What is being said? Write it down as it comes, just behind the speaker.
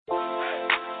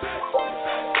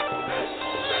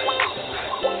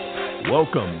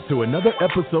Welcome to another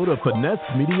episode of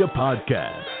FinesseMedia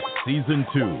Podcast, Season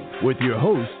 2, with your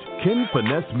host, Ken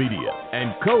FinesseMedia,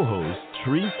 and co-host,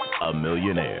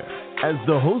 Triceamillionaire. As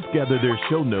the hosts gather their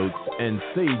show notes and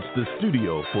sage the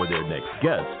studio for their next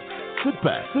guest, sit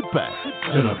back,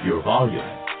 turn up your volume,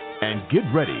 and get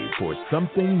ready for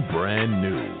something brand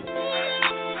new.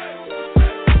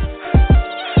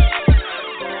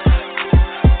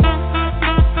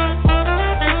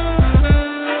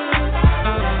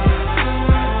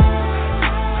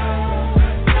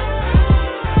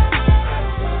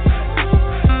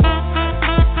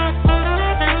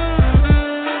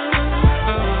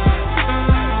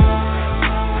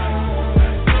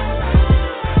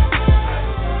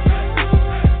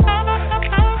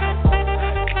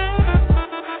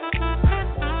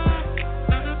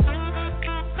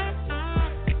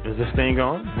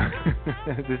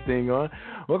 This thing on.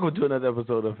 Welcome to another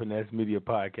episode of FinesseMedia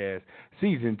Podcast,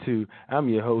 Season 2. I'm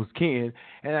your host, Ken,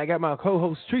 and I got my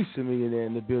co-host, Triceamillionaire,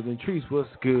 in the building. Trice, what's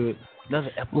good?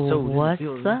 Another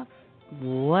episode.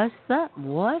 What's up?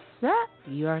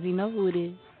 You already know who it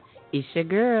is. It's your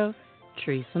girl,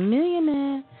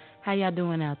 Triceamillionaire. How y'all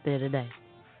doing out there today?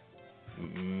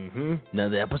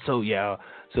 Another episode, y'all.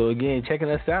 So again, checking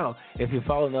us out. If you're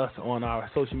following us on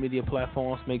our social media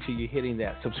platforms, make sure you're hitting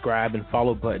that subscribe and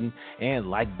follow button and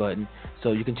like button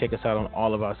so you can check us out on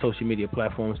all of our social media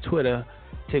platforms, Twitter,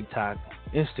 TikTok,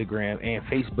 Instagram, and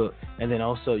Facebook. And then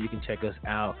also you can check us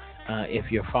out if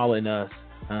you're following us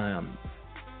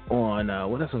on,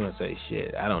 what else am I going to say?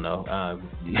 Shit, I don't know.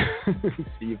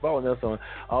 You're following us on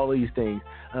all these things.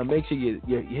 Make sure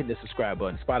you're hitting the subscribe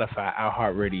button, Spotify,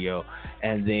 iHeartradio,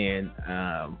 and then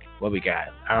what we got?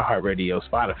 iHeartradio,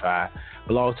 Spotify,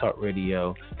 Blog Talk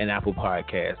Radio, and Apple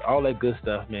Podcasts. All that good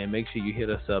stuff, man. Make sure you hit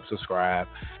us up, subscribe,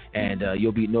 and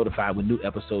you'll be notified when new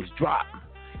episodes drop.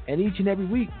 And each and every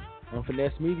week on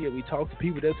Finesse Media, we talk to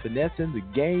people that's finessing the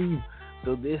game.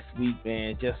 So this week,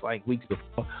 man, just like weeks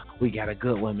before, we got a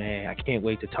good one, man. I can't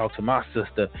wait to talk to my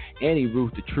sister, Annie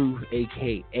Ruth The Truth,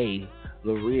 a.k.a.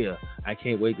 Laria. I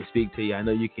can't wait to speak to you. I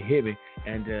know you can hear me,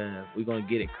 and we're going to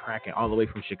get it cracking all the way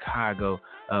from Chicago,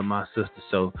 my sister.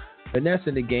 So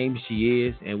finessing the game she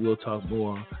is, and we'll talk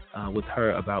more with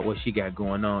her about what she got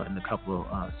going on in a couple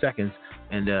of seconds.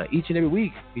 And each and every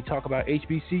week, we talk about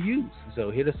HBCUs.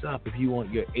 So hit us up if you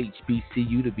want your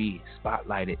HBCU to be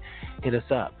spotlighted. Hit us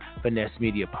up,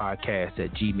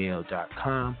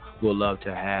 FinesseMediaPodcast@gmail.com. We'll love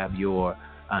to have your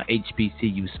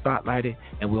HBCU spotlighted,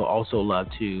 and we'll also love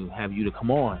to have you to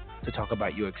come on to talk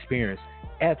about your experience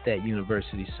at that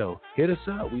university. So hit us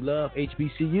up. We love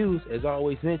HBCUs. As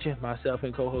always mentioned, myself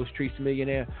and co-host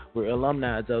Triceamillionaire, we're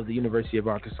alumni of the University of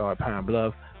Arkansas at Pine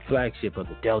Bluff, flagship of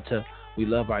the Delta. We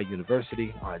love our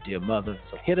university, our dear mother.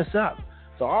 So hit us up.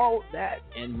 So all that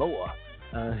and more.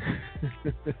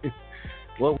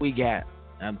 What we got,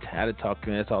 I'm tired of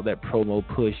talking. That's all that promo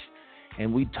push.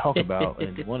 And we talk about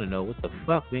and want to know what the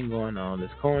fuck been going on. This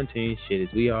quarantine shit.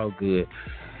 Is we all good?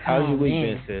 How's your week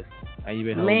been, sis? How you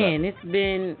been holding up? Man, it's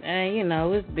been,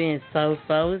 it's been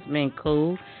so-so. It's been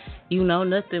cool.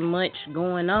 Nothing much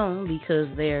going on because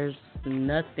there's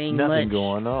nothing much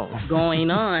going on.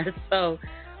 So,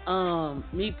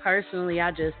 me personally, I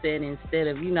just said instead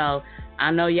of,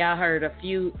 I know y'all heard a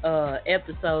few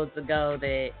episodes ago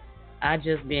that I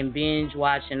just been binge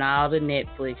watching all the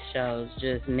Netflix shows,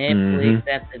 just Netflix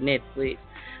after Netflix.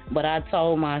 But I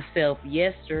told myself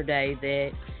yesterday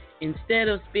that instead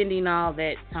of spending all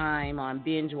that time on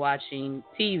binge watching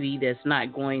TV that's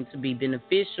not going to be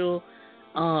beneficial,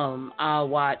 I'll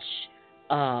watch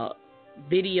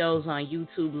videos on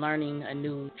YouTube learning a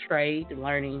new trade,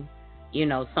 learning,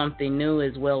 something new,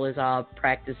 as well as I'll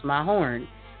practice my horn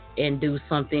and do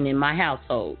something in my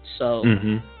household. So,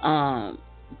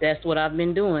 that's what I've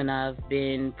been doing. I've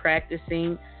been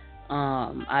practicing.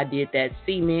 I did that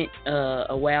cement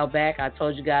a while back. I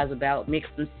told you guys about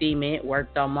mixing cement,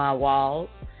 worked on my walls.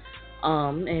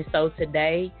 And so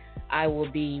today I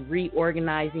will be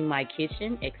reorganizing my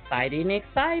kitchen. Exciting.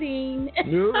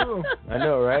 No, I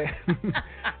know, right?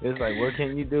 It's like, what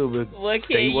can you do? But what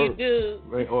can you do?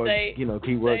 Right, or, keep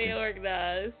working. Stay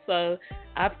organized. So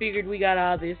I figured we got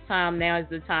all this time. Now is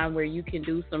the time where you can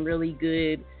do some really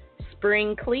good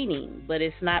spring cleaning, but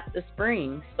it's not the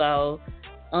spring. So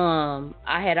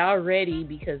I had already,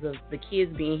 because of the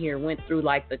kids being here, went through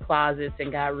like the closets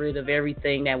and got rid of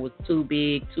everything that was too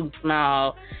big, too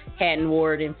small, hadn't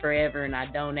worn in forever, and I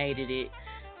donated it.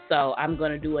 So I'm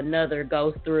going to do another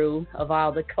go through of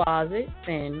all the closets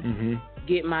and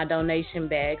get my donation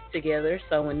bags together.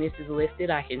 So when this is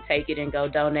lifted, I can take it and go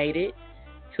donate it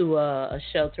to a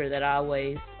shelter that I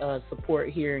always support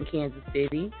here in Kansas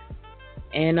City.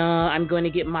 And I'm going to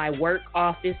get my work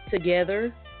office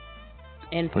together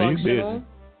and functional.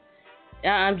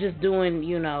 I'm just doing,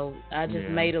 I just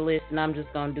made a list and I'm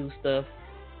just going to do stuff.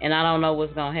 And I don't know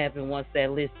what's going to happen once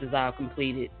that list is all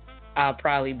completed. I'll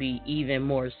probably be even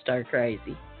more stir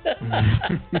crazy.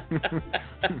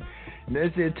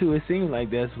 That's it, too. It seems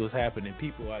like that's what's happening.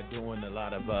 People are doing a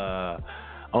lot of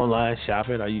online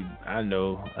shopping. I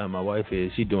know my wife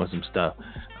is. She's doing some stuff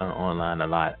online a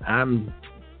lot. I'm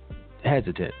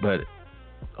hesitant, but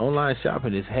online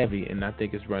shopping is heavy, and I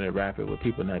think it's running rapid with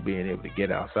people not being able to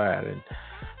get outside and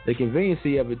the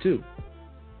conveniency of it too.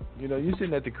 You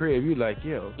sitting at the crib, you like,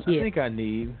 I think I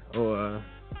need, or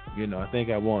I think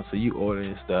I want, so you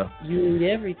ordering stuff. You need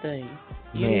everything.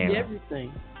 You need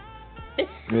everything.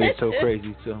 It's so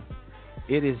crazy. So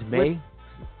it is May,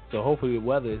 so hopefully the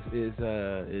weather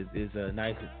is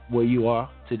nice where you are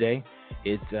today.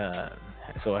 It's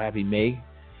so happy May.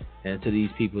 And to these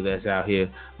people that's out here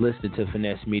listening to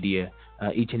Finesse Media,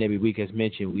 each and every week, as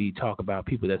mentioned, we talk about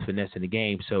people that's finessing the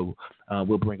game. So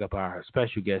we'll bring up our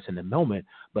special guest in a moment.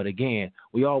 But again,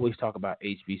 we always talk about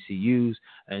HBCUs.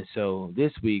 And so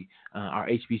this week, our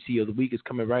HBCU of the week is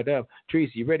coming right up. Trice,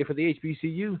 you ready for the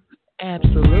HBCU?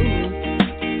 Absolutely.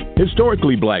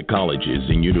 Historically black colleges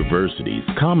and universities,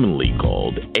 commonly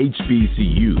called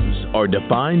HBCUs, are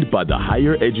defined by the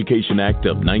Higher Education Act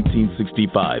of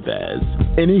 1965 as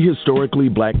any historically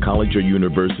black college or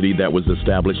university that was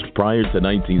established prior to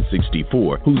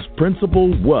 1964, whose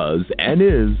principle was and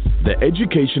is the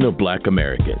education of black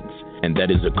Americans, and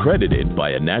that is accredited by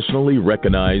a nationally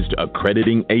recognized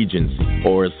accrediting agency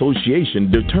or association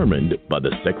determined by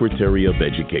the Secretary of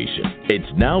Education.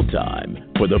 It's now time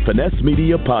for the Finesse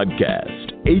Media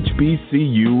Podcast,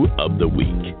 HBCU of the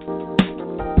Week.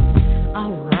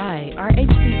 All right. Our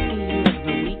HBCU of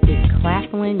the week is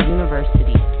Claflin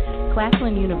University.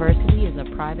 Claflin University is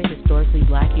a private historically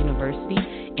black university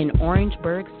in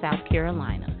Orangeburg, South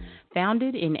Carolina.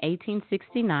 Founded in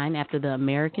 1869 after the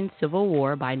American Civil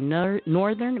War by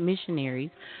Northern missionaries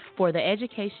for the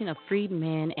education of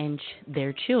freedmen and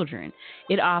their children,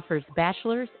 it offers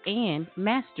bachelor's and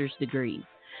master's degrees.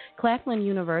 Claflin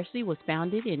University was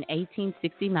founded in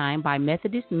 1869 by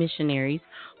Methodist missionaries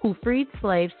who freed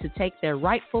slaves to take their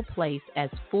rightful place as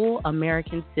full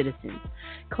American citizens.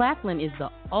 Claflin is the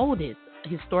oldest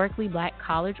historically black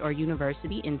college or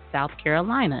university in South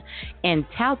Carolina and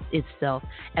touts itself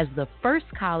as the first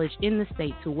college in the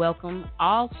state to welcome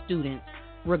all students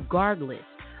regardless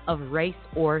of race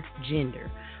or gender.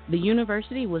 The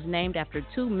university was named after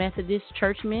two Methodist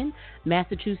churchmen,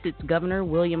 Massachusetts Governor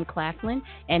William Claflin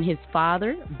and his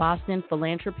father, Boston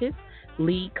philanthropist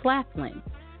Lee Claflin,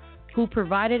 who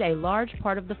provided a large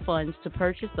part of the funds to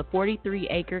purchase the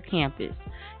 43-acre campus.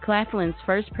 Claflin's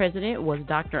first president was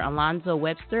Dr. Alonzo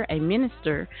Webster, a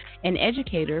minister and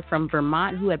educator from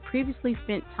Vermont who had previously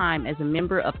spent time as a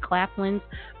member of Claflin's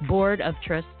Board of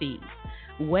Trustees.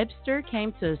 Webster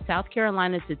came to South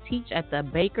Carolina to teach at the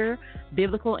Baker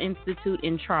Biblical Institute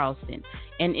in Charleston,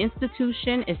 an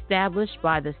institution established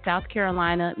by the South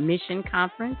Carolina Mission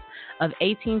Conference of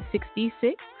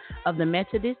 1866 of the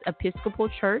Methodist Episcopal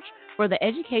Church for the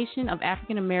education of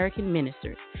African American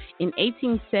ministers. In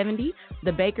 1870,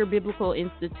 the Baker Biblical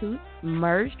Institute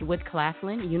merged with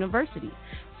Claflin University.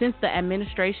 Since the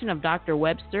administration of Dr.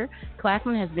 Webster,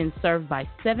 Claflin has been served by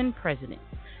 7 presidents: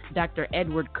 Dr.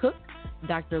 Edward Cook,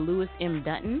 Dr. Lewis M.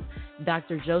 Dutton,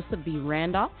 Dr. Joseph B.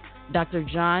 Randolph, Dr.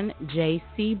 John J.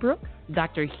 Seabrook,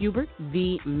 Dr. Hubert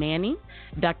V. Manning,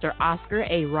 Dr. Oscar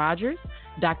A. Rogers,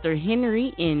 Dr.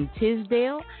 Henry N.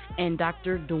 Tisdale, and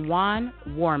Dr. Dewan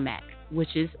Warmack,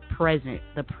 which is present,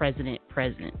 the president.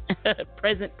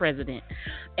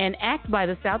 An act by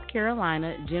the South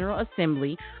Carolina General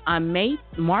Assembly on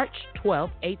March 12,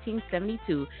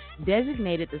 1872,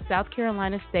 designated the South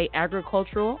Carolina State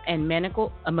Agricultural and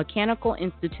Mechanical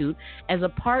Institute as a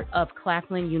part of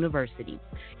Claflin University.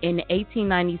 In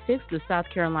 1896, the South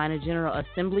Carolina General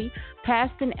Assembly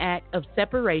passed an act of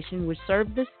separation which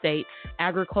served the State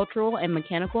Agricultural and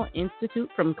Mechanical Institute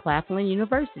from Claflin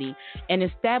University and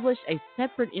established a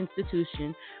separate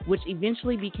institution which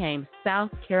eventually became South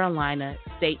Carolina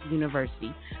State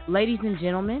University. Ladies and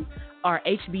gentlemen, our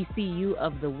HBCU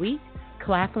of the week,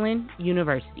 Claflin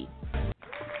University.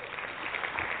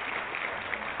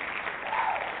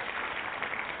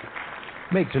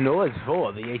 Make some noise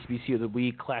for the HBCU of the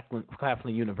week,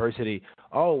 Claflin University.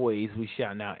 Always we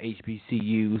shouting out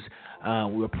HBCUs.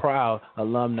 We're proud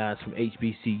alumni from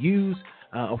HBCUs,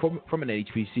 from an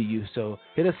HBCU. So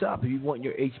hit us up if you want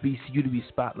your HBCU to be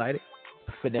spotlighted.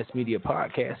 FinesseMedia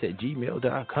Podcast at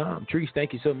gmail.com. Treese,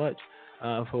 thank you so much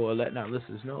for letting our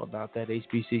listeners know about that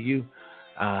HBCU.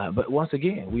 But once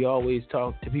again, we always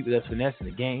talk to people that's finessing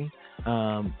the game.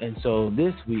 And so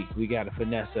this week, we got to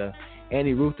finesse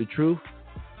Annie Ruth The Truth.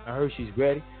 I heard she's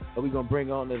ready, but we're going to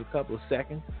bring on in a couple of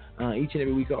seconds. Each and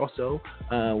every week also,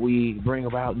 we bring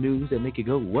about news that make you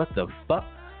go, what the fuck?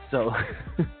 So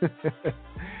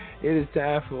it is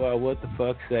time for our What the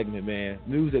Fuck segment, man.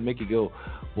 News that make you go,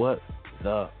 what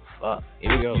the fuck?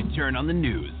 Here we go. You turn on the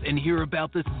news and hear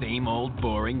about the same old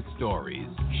boring stories.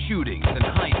 Shootings and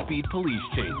high-speed police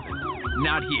chases.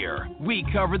 Not here. We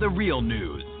cover the real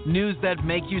news. News that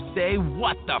make you say,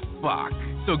 what the fuck?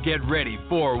 So get ready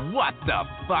for What the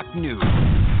Fuck News.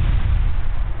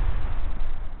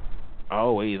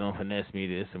 Always on Finesse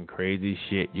Media, there's some crazy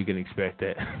shit. You can expect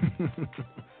that.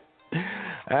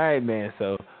 All right, man.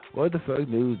 So, What the Fuck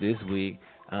News this week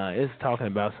is talking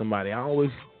about somebody. I always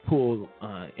pull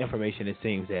information, it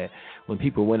seems, that when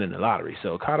people win in the lottery.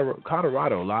 So,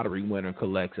 Colorado lottery winner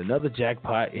collects another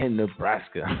jackpot in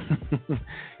Nebraska.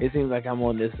 It seems like I'm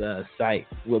on this site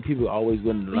where people always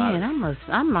win in the lottery. Man,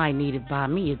 I might need to buy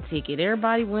me a ticket.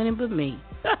 Everybody winning but me.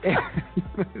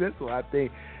 That's what I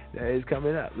think that is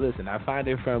coming up. Listen, I find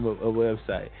it from a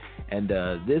website. And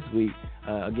this week,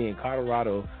 again,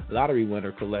 Colorado lottery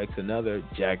winner collects another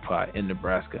jackpot in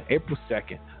Nebraska. April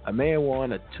 2nd, a man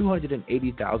won a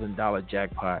 $280,000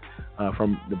 jackpot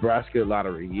from Nebraska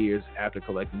lottery years after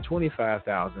collecting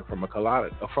 $25,000 from a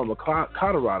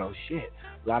Colorado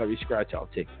lottery scratch-off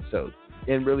ticket. So,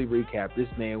 in really recap, this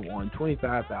man won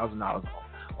 $25,000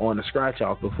 on a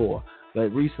scratch-off before, but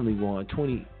recently won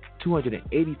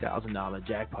 $280,000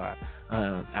 jackpot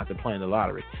after playing the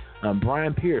lottery.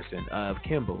 Brian Pearson of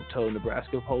Kimball told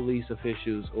Nebraska police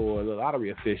officials or the lottery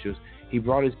officials he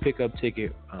brought his pickup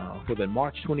ticket for the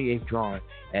March 28th drawing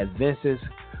at Vince's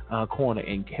Corner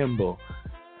in Kimball,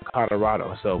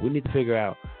 Colorado. So we need to figure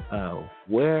out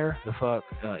where the fuck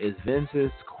is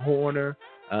Vince's Corner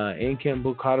in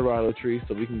Kimball, Colorado, Tree,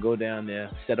 so we can go down there,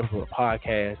 set up a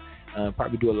podcast,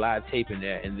 probably do a live tape in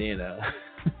there, and then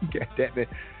get that man.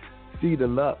 See the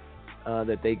luck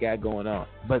that they got going on.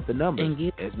 But the numbers,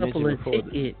 as mentioned before,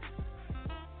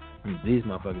 these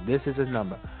motherfuckers, this is a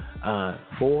number.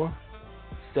 4,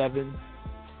 7,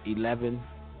 11,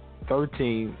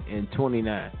 13, and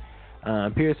 29.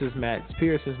 Pearson's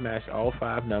matched all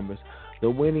 5 numbers. The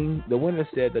winner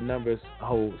said the numbers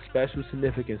hold special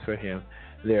significance for him.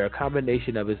 They're a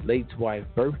combination of his late wife's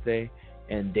birthday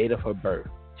and date of her birth.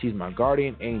 She's my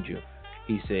guardian angel,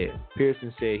 he said.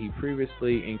 Pearson said he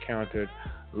previously encountered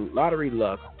lottery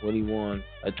luck when he won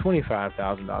a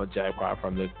 $25,000 jackpot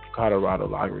from the Colorado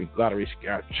lottery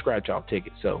scratch-off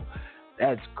ticket. So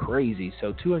that's crazy.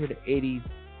 So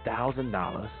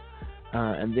 $280,000,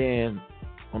 and then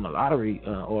on the lottery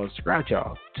or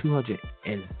scratch-off,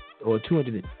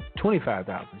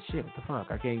 $225,000. Shit, what the fuck?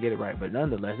 I can't get it right. But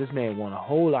nonetheless, this man won a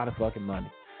whole lot of fucking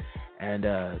money, and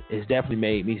it's definitely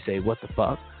made me say, what the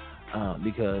fuck?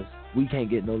 Because we can't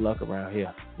get no luck around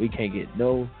here. We can't get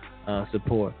no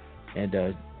support, and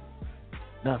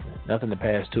nothing to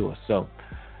pass to us. So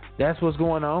that's what's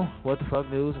going on. What the fuck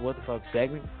news? What the fuck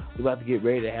segment? We're about to get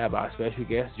ready to have our special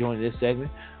guest join this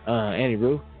segment. Annie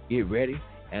Ruth, get ready,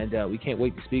 and we can't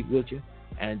wait to speak with you.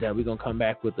 And we're gonna come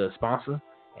back with a sponsor.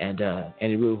 And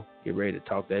Annie Ruth, get ready to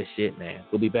talk that shit, man.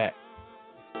 We'll be back.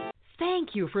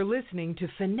 Thank you for listening to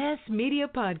Finesse Media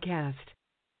Podcast.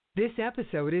 This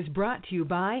episode is brought to you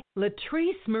by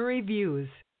Latrice Murray Views.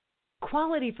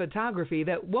 Quality photography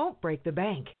that won't break the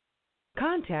bank.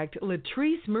 Contact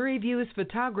Latrice Murray Views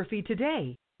Photography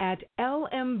today at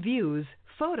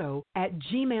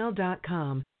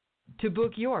lmviewsphoto@gmail.com to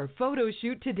book your photo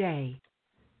shoot today.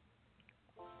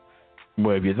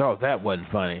 Well, if you thought that wasn't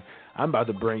funny, I'm about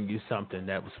to bring you something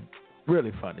that was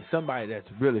really funny. Somebody that's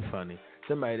really funny.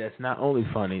 Somebody that's not only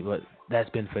funny, but that's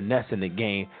been finessing the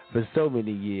game for so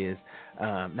many years.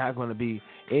 Not going to be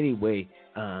any way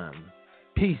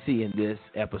PC in this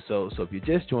episode. So if you're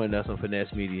just joining us on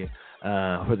Finesse Media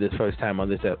for this first time on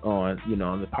the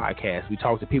podcast, we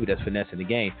talk to people that's finessing the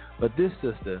game. But this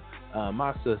sister,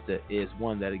 my sister, is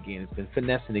one that again has been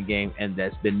finessing the game and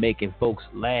that's been making folks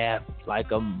laugh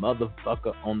like a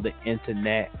motherfucker on the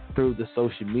internet, through the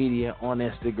social media, on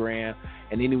Instagram,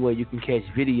 and anywhere you can catch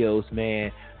videos,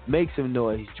 man. Make some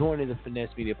noise. Joining the Finesse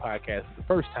Media Podcast for the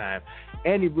first time,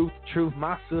 Annie Ruth The Truth,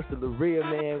 my sister, the real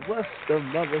man. What's the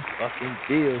motherfucking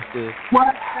deal, sis?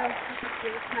 What's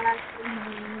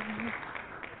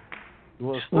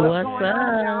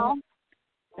up?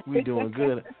 We doing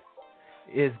good.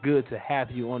 It's good to have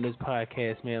you on this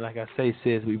podcast, man. Like I say,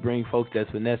 sis, we bring folks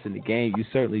that's finessing the game. You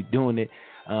certainly doing it.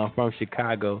 from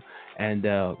Chicago and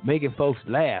making folks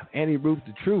laugh. Annie Ruth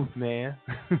The Truth, man.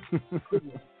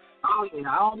 Oh, yeah,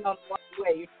 I don't know what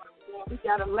way. We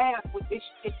got to laugh with this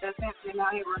shit that's happening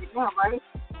out here right now, right?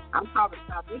 I'm talking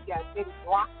about we got niggas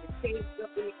locked and caged up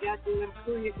in the goddamn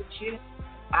crib and shit.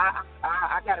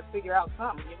 I got to figure out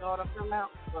something, you know what I'm talking about?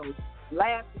 So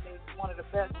laughing is one of the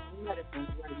best medicines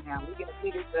right now. We got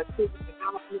niggas that sit in the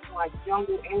house looking like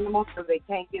jungle animals because they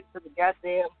can't get to the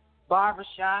goddamn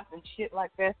barbershop and shit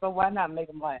like that, so why not make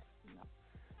them laugh?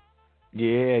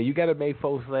 Yeah, you got to make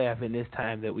folks laugh in this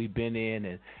time that we've been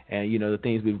in and you know, the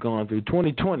things we've gone through.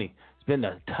 2020, it's been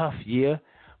a tough year,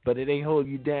 but it ain't holding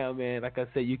you down, man. Like I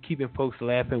said, you're keeping folks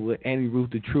laughing with Annie Ruth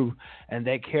The Truth. And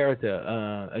that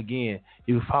character, again,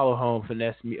 you follow her on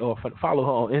FinesseMedia, or follow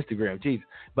her on Instagram, Jesus.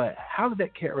 But how did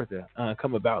that character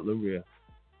come about, L'Real?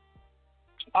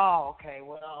 Oh, okay.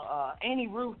 Well, Annie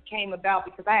Ruth came about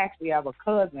because I actually have a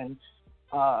cousin,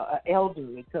 an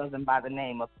elderly cousin by the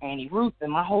name of Annie Ruth,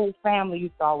 and my whole family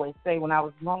used to always say when I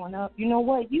was growing up, you know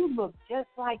what, you look just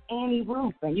like Annie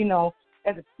Ruth. And, you know,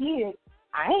 as a kid,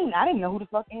 I didn't know who the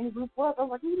fuck Annie Ruth was. I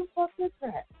was like, who the fuck is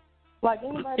that? Like,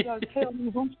 anybody gonna tell me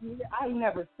who she is? I ain't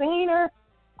never seen her.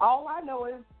 All I know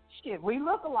is, shit, we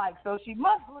look alike, so she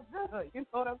must look good. You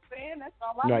know what I'm saying? That's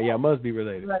all I know. Yeah, must be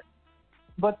related.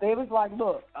 But they was like,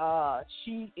 look,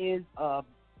 she is a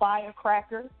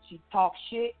firecracker. She talks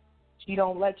shit. She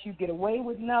don't let you get away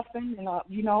with nothing. And,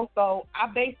 you know, so I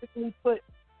basically put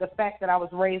the fact that I was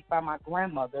raised by my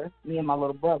grandmother, me and my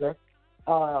little brother.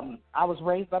 I was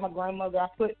raised by my grandmother. I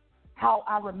put how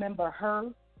I remember her,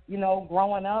 you know,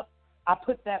 growing up. I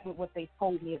put that with what they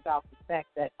told me about the fact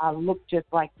that I looked just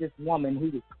like this woman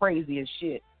who was crazy as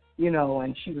shit, you know,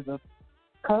 and she was a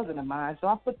cousin of mine. So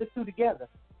I put the two together,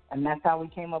 and that's how we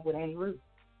came up with Annie Ruth.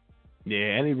 Yeah,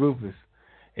 Annie Ruth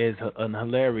is an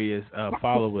hilarious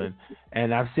following,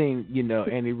 and I've seen, you know,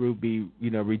 Annie Ruth be, you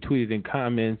know, retweeted in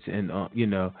comments and, you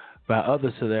know, by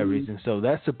other celebrities, and so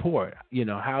that support, you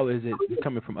know, how is it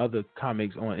coming from other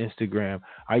comics on Instagram?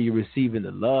 Are you receiving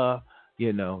the love,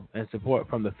 you know, and support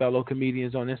from the fellow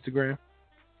comedians on Instagram?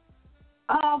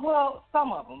 Well,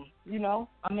 some of them, you know.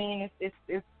 I mean,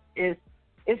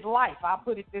 it's life. I'll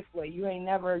put it this way: you ain't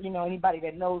never, you know, anybody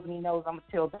that knows me knows I'm gonna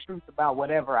tell the truth about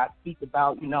whatever I speak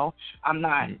about. You know, I'm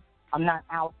not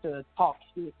out to talk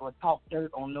shit or talk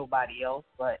dirt on nobody else,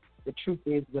 but the truth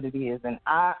is what it is. And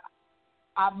I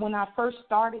when I first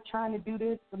started trying to do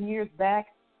this some years back,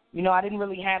 you know, I didn't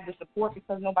really have the support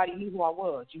because nobody knew who I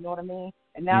was. You know what I mean?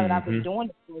 And now that I've been doing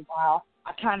it for a while,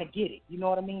 I kind of get it. You know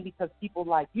what I mean? Because people,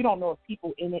 like, you don't know if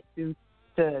people in it to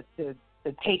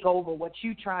take over what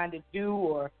you trying to do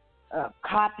or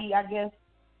copy, I guess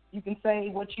you can say,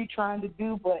 what you trying to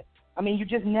do. But, I mean, you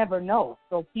just never know.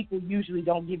 So people usually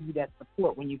don't give you that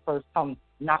support when you first come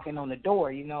knocking on the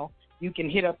door, you know. You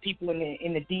can hit up people in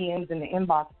the DMs and the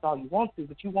inbox all you want to,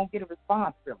 but you won't get a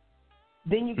response from them.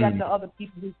 Then you got the other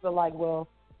people who feel like, well,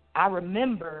 I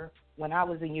remember when I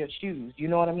was in your shoes. You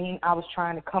know what I mean? I was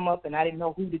trying to come up and I didn't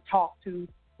know who to talk to,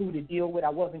 who to deal with. I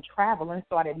wasn't traveling,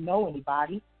 so I didn't know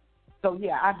anybody. So,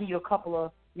 yeah, I'll give you a couple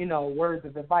of, you know, words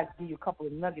of advice, give you a couple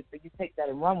of nuggets, so you take that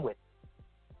and run with it.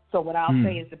 So what I'll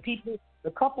say is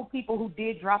the couple people who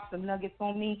did drop some nuggets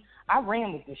on me, I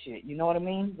ran with this shit. You know what I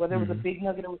mean? Whether it was a big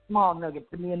nugget or a small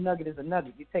nugget, to me a nugget is a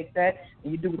nugget. You take that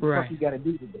and you do what the fuck you got to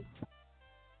do with it.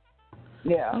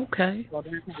 Yeah. Okay.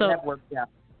 So that worked out.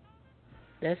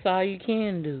 That's all you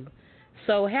can do.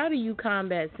 So how do you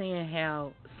combat seeing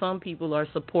how some people are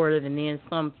supportive and then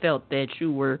some felt that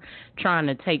you were trying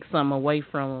to take some away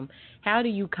from them? How do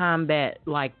you combat,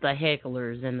 like, the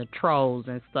hecklers and the trolls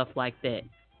and stuff like that?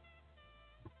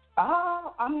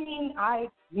 I mean,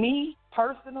 me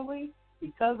personally,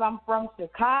 because I'm from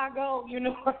Chicago, you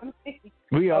know what I mean?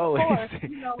 We always course,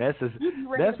 you know,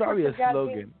 that's probably a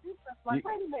slogan. Like,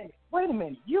 wait a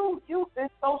minute. You and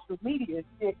social media and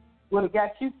shit would have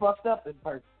got you fucked up in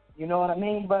person. You know what I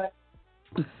mean? But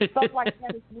stuff like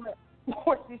that is what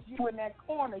forces you in that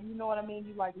corner. You know what I mean?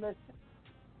 You like, listen,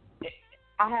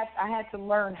 I had to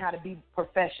learn how to be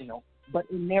professional, but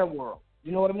in their world.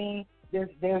 You know what I mean? There's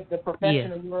the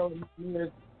professional world and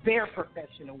there's their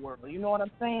professional world. You know what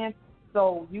I'm saying?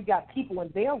 So you got people in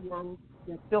their world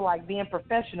that feel like being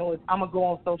professional is, I'm going to go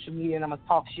on social media and I'm going to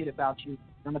talk shit about you.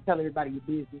 I'm going to tell everybody your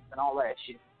business and all that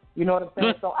shit. You know what I'm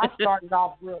saying? So I started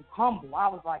off real humble. I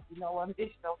was like, you know what,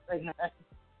 bitch, don't say nothing.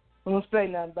 Don't say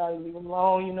nothing about it. Leave them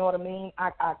alone. You know what I mean?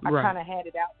 I kind of had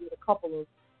it out with a couple of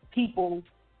people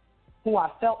who I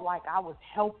felt like I was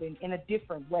helping in a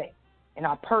different way. In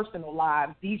our personal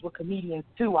lives, these were comedians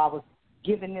too. I was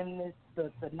giving them the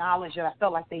knowledge that I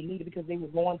felt like they needed because they were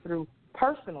going through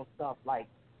personal stuff like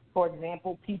for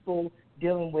example, people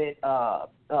dealing with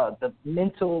the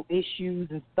mental issues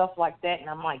and stuff like that, and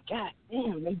I'm like, God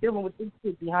damn, they dealing with this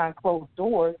shit behind closed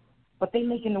doors, but they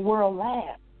making the world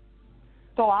laugh.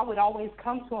 So I would always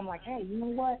come to them like, hey, you know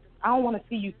what? I don't want to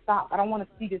see you stop. I don't want to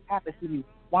see this happen to you.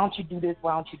 Why don't you do this?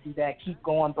 Why don't you do that? Keep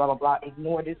going, blah, blah, blah.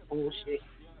 Ignore this bullshit.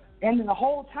 And then the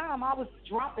whole time I was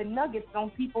dropping nuggets on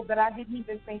people that I didn't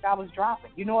even think I was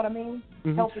dropping. You know what I mean?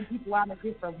 Mm-hmm. Helping people out in a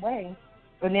different way.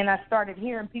 And then I started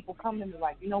hearing people come to me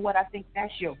like, you know what? I think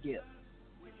that's your gift.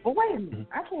 But wait a minute.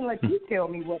 I can't let you tell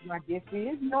me what my gift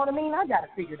is. You know what I mean? I got to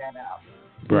figure that out.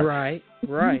 Right.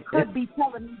 You could be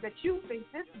telling me that you think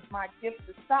this is my gift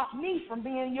to stop me from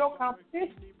being your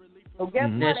competition. So guess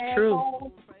what, that's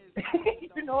asshole? True.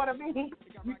 You know what I mean?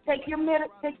 You take your minute,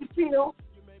 take your pill,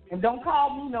 and don't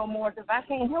call me no more because I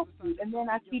can't help you. And then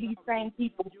I see these same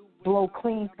people blow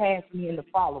clean past me in the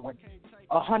following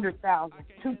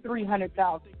 100,000,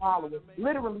 300,000 followers,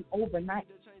 literally overnight.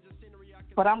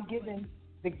 But I'm giving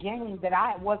the game that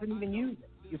I wasn't even using.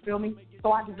 You feel me?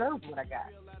 So I deserve what I got.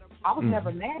 I was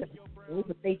never mad at them,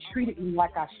 but they treated me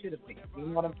like I should have been. You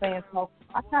know what I'm saying? So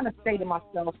I kind of say to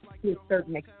myself, to a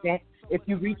certain extent, if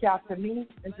you reach out to me,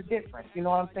 it's a difference. You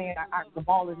know what I'm saying? The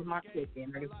ball is in my court,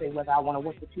 and I can say whether I want to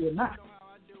work with you or not.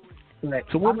 But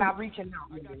so I'm not reaching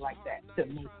out really like that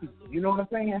to most people. You know what I'm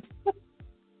saying?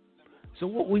 So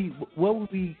what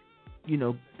would we,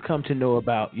 come to know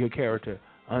about your character,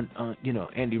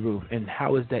 Annie Ruth, and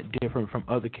how is that different from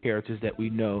other characters that we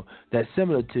know that's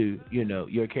similar to,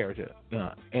 your character,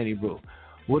 Annie Ruth?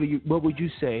 What would you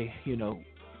say,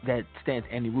 that stands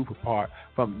Annie Ruth apart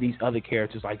from these other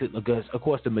characters like this? Because of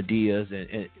course the Medeas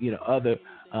and other,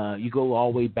 you go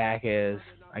all the way back as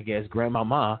I guess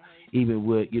Grandmama, even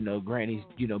with Granny's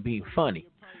being funny.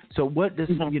 So what does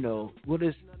what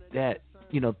is that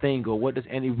thing, or what does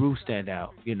Annie Ruth stand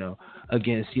out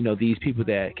against these people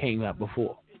that came out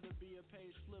before?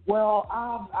 Well,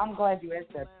 I'm glad you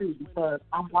asked that too, because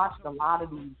I watched a lot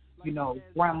of these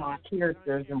grandma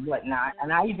characters and whatnot,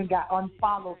 and I even got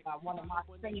unfollowed by one of my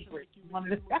favorites.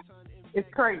 It's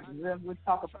crazy. We'll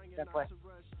talk about that, but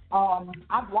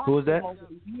I've watched who was that? Them over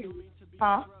the years.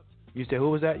 Huh? You said who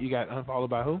was that? You got unfollowed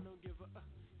by who?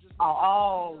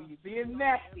 Oh, you being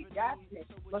nasty. Gotcha.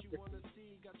 Listen.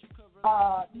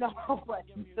 No, but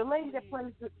the lady that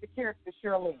plays the character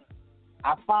Shirley,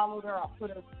 I followed her. I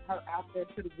put her out there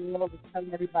to the world and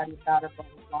telling everybody about her, blah,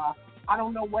 blah, blah. I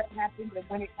don't know what happened and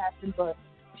when it happened, but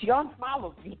she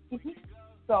unfollowed me.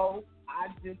 So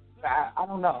I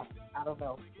don't know.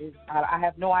 I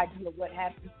have no idea what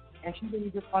happened. And she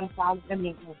didn't just unfollow me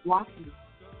and blocked me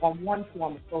on one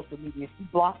form of social media. She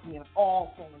blocked me on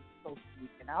all forms of social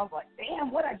media. And I was like,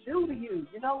 damn, what'd I do to you?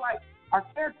 Our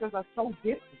characters are so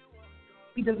different.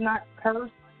 She does not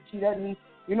curse. She doesn't,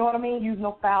 use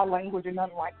no foul language or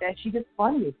nothing like that. She just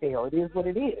funny as hell. It is what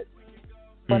it is.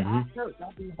 But I curse.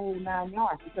 I do the whole 9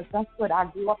 yards because that's what I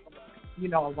grew up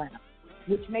around.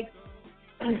 Which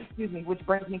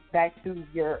brings me back to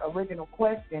your original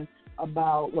question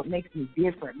about what makes me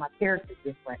different, my character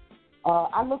different.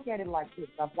 I look at it like this.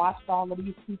 I've watched all of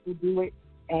these people do it,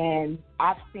 and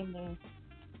I've seen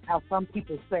how some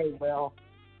people say, well,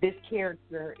 this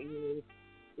character is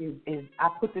I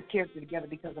put this character together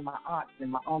because of my aunts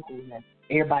and my uncles and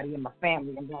everybody in my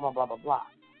family and blah, blah, blah, blah, blah.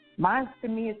 Mine, to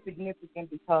me, is significant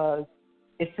because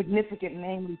it's significant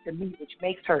mainly to me, which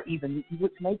makes it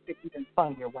even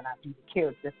funnier when I do the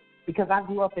character, because I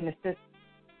grew up in the system.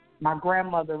 My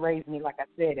grandmother raised me, like I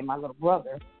said, and my little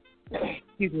brother,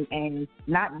 and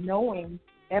not knowing,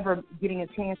 ever getting a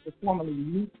chance to formally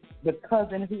meet the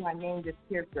cousin who I named this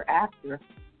character after,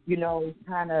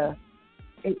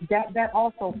 that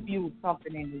also fueled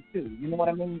something in me too. You know what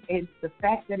I mean? It's the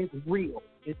fact that it's real.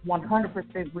 It's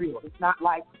 100% real. It's not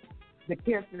like the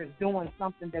character is doing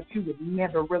something that you would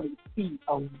never really see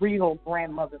a real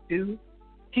grandmother do.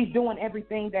 She's doing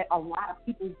everything that a lot of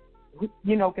people,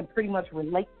 can pretty much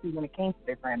relate to when it came to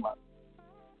their grandmother.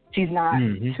 She's not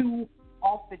too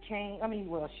off the chain. I mean,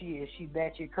 well, she is. She's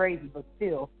batshit crazy, but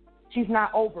still, she's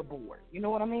not overboard. You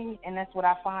know what I mean? And that's what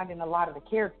I find in a lot of the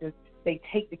characters. They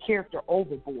take the character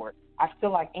overboard. I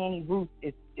feel like Annie Ruth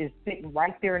is sitting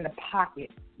right there in the pocket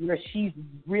where she's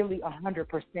really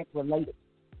 100% related.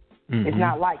 It's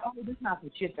not like, oh, this is not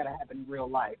some shit that happened in real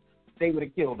life. They would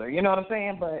have killed her. You know what I'm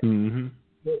saying? But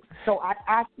so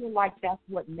I feel like that's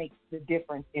what makes the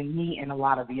difference in me and a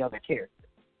lot of the other characters.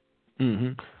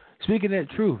 Speaking that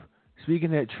truth,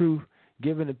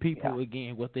 giving the people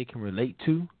again what they can relate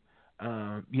to.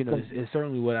 It's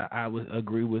certainly what I would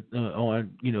agree with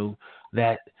on,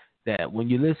 that that when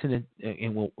you're listening,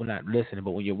 and well, not listening,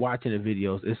 but when you're watching the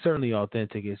videos, it's certainly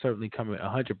authentic. It's certainly coming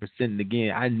 100%. And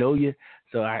again, I know you,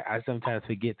 so I sometimes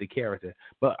forget the character.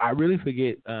 But I really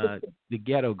forget the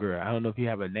ghetto girl. I don't know if you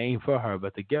have a name for her,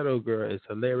 but the ghetto girl is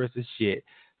hilarious as shit.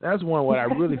 That's one where I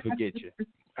really forget you.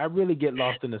 I really get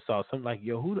lost in the sauce. I'm like,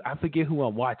 yo, I forget who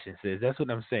I'm watching, sis. That's what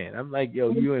I'm saying. I'm like,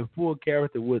 yo, you're in full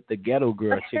character with the ghetto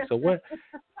girl chick. So what,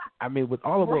 I mean, with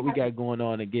all of what we got going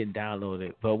on and getting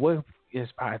downloaded, but what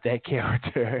inspired that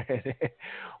character?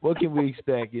 What can we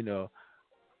expect,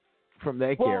 from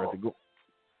that character?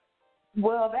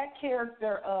 Well, that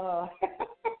character,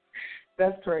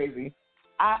 that's crazy.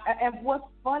 And what's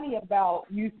funny about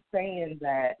you saying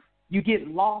that you get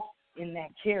lost in that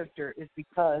character is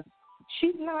because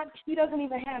she doesn't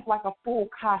even have like a full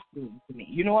costume to me.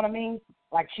 You know what I mean?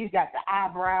 Like she's got the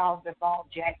eyebrows that's all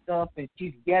jacked up and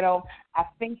she's ghetto. I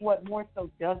think what more so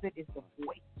does it is the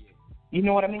voice. You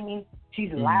know what I mean? She's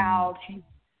loud, she's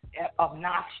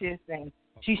obnoxious, and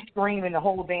she's screaming the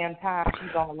whole damn time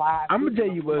she's on the live. I'm gonna tell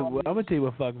you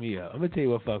what fucked me up. I'm gonna tell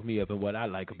you what fucked me up, and what I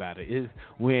like about it is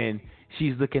when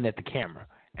she's looking at the camera.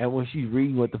 And when she's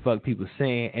reading what the fuck people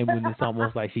saying, and when it's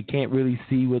almost like she can't really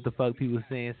see what the fuck people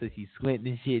saying, so she's squinting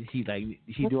and shit. She's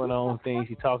doing her own thing.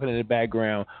 She's talking in the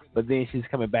background, but then she's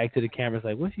coming back to the camera. It's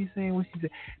like, what's she saying? What's she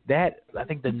saying? That, I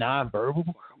think the nonverbal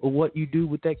of what you do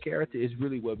with that character is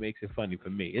really what makes it funny for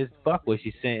me. It's fuck what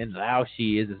she's saying, loud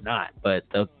she is not, but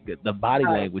the body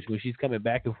language when she's coming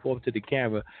back and forth to the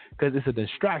camera, because it's a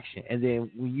distraction. And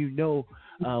then when you know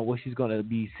what she's gonna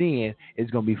be seeing, it's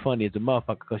gonna be funny as a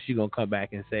motherfucker, because she's gonna come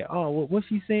back and say, oh, what's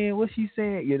she saying? What's she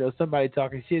saying? Somebody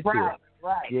talking shit to her.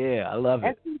 Right. Yeah, I love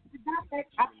it.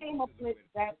 I came up with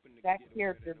that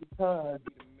character because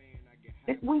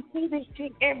we see this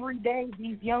shit every day,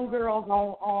 these young girls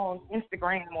on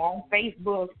Instagram or on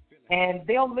Facebook, and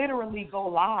they'll literally go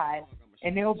live,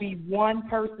 and there'll be one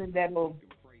person that will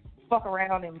fuck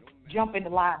around and jump into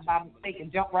live by mistake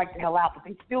and jump right the hell out, but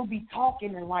they still be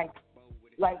talking and like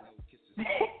like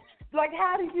who are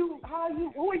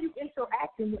you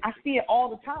interacting with? I see it all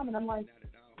the time, and I'm like,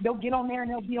 they'll get on there and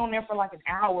they'll be on there for like an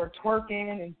hour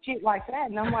twerking and shit like that,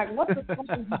 and I'm like, what the fuck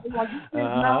are you doing? Like,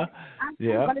 I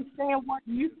don't understand what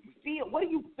you feel. What are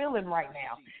you feeling right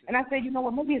now? And I said, you know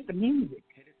what? Maybe it's the music.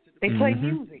 They play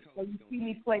music, so you see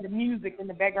me play the music in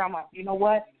the background. I'm like, you know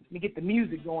what? Let me get the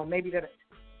music going. Maybe that.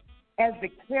 As the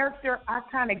character, I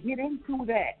kind of get into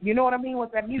that. You know what I mean?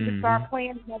 Once that music starts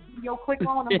playing, that video click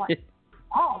on, I'm like,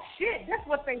 oh shit, that's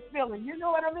what they feeling. You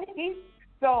know what I mean?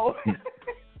 So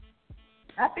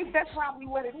I think that's probably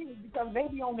what it is, because they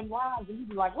be on the lives and you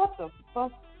be like, what the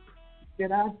fuck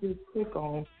did I just click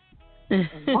on and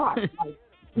watch? Like,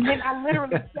 and then I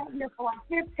literally sat here for like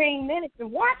 15 minutes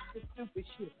and watched this stupid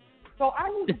shit. So I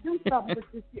need to do something with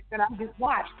this shit that I just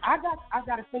watched. I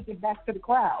got to take it back to the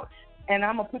crowd. And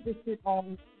I'm going to put this shit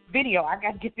on video. I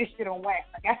got to get this shit on wax.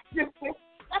 I got to do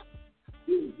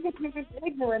these niggas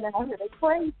ignorant out here. They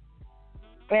crazy.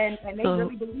 And they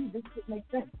really believe this shit makes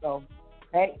sense. So,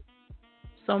 hey.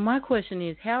 So my question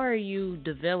is, how are you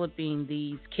developing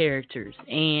these characters?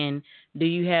 And do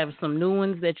you have some new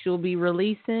ones that you'll be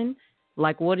releasing?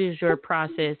 Like, what is your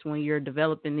process when you're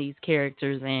developing these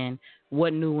characters, and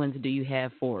what new ones do you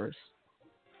have for us?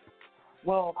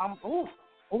 Well, that was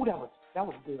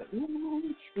good.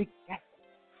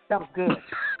 That was good.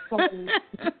 So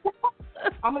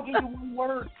I'm going to give you one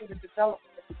word for the development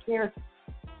of the character.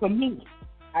 For me,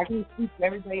 I can speak to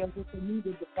everybody else, for me,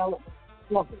 the development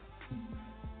struggle.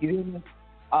 You hear me?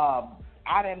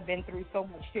 I done been through so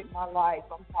much shit in my life.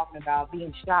 I'm talking about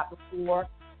being shot before.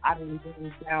 I've been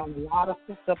down a lot of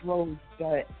fucked up roads,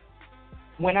 but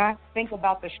when I think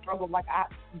about the struggle, like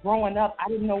growing up, I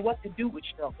didn't know what to do with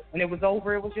struggle. When it was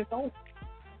over, it was just over.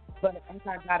 But as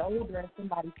I got older and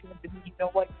somebody said to me, you know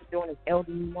what, you've been doing this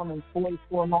elderly woman's voice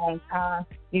for a long time.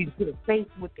 You need to put a face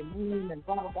with the name and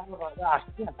blah, blah, blah, blah, blah.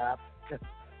 Shut up.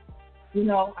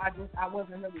 I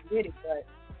wasn't really with it. But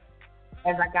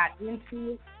as I got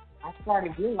into it, I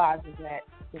started realizing that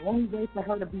the only way for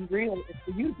her to be real is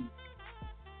for you to be.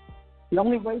 The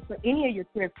only way for any of your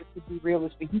characters to be real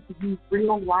is for you to use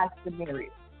real life scenarios.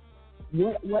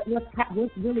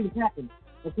 What's really happened?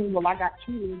 Okay, well, I got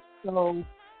kids, so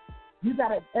you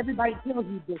gotta. Everybody tells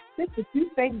you this. Shit that you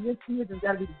say to your kids has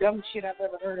got to be the dumbest shit I've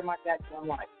ever heard in my goddamn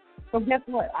life. So guess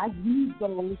what? I use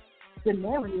those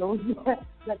scenarios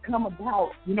that come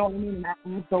about. You know what I mean? And I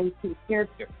add those to the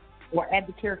character, or add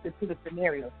the character to the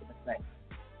scenario, so to say.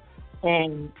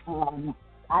 And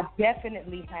I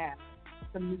definitely have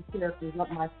some new characters up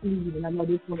my sleeve, and I know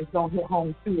this one is gonna hit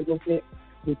home too a little bit.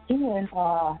 With Ken,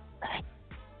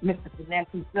 Mr. Finesse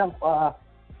himself,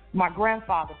 my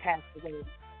grandfather passed away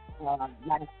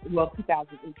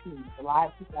 2018,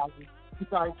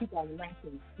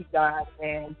 2019, he died,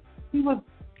 and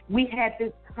we had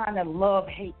this kind of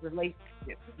love-hate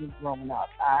relationship growing up.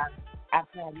 I've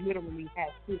literally had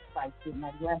fist fights with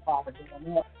my grandfather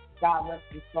growing up. God rest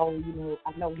his soul.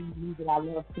 I know he knew that I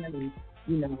loved him,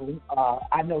 and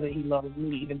I know that he loved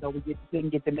me, even though we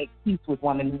didn't get to make peace with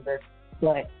one another.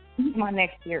 But he's my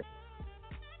next character.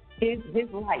 His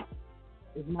life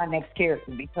is my next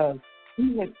character, because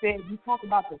he has said, you talk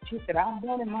about the shit that I've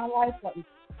done in my life,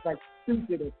 like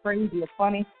stupid or crazy or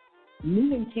funny.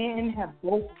 Me and Ken have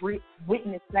both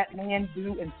witnessed that man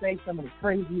do and say some of the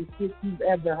craziest shit you've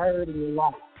ever heard in your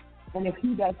life. And if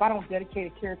I don't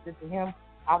dedicate a character to him,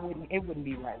 it wouldn't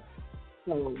be right.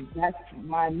 So that's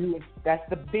that's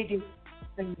the biggest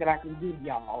thing that I can give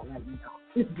y'all right now,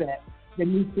 is that the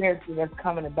new character that's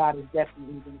coming about is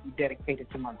definitely going to be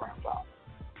dedicated to my grandfather.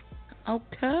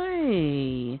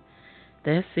 Okay.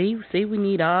 See, we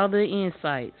need all the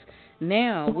insights.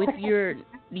 Now, with you're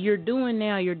doing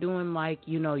like,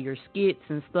 your skits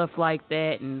and stuff like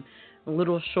that, and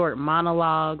little short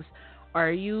monologues.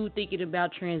 Are you thinking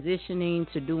about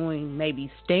transitioning to doing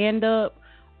maybe stand-up,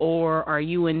 or are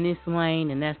you in this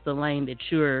lane and that's the lane that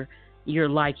you're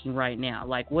liking right now?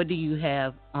 Like, what do you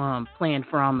have planned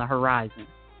for on the horizon?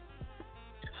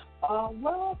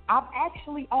 Well, I've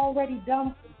actually already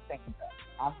done some stand-up.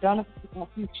 I've done a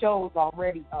few shows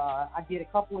already. I did a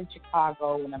couple in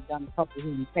Chicago, and I've done a couple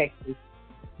here in Texas.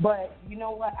 But you know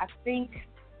what? I think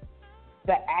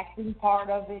the acting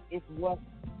part of it is what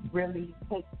really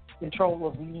takes control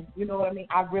of me. You know what I mean?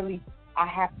 I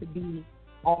have to be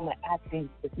on the acting,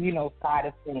 side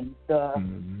of things.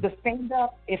 The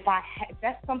stand-up, if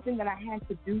that's something that I had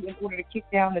to do in order to kick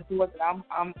down the door that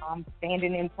I'm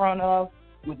standing in front of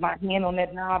with my hand on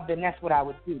that knob, then that's what I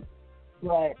would do.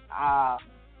 But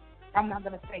I'm not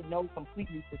going to say no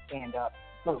completely to stand-up.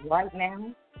 But right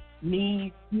now,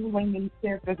 me fueling these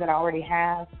characters that I already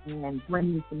have and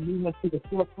bringing some new ones to the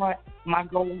forefront, my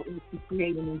goal is to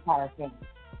create an entire family.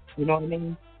 You know what I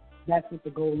mean? That's what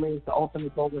the goal is. The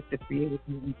ultimate goal is to create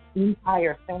an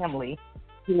entire family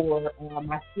for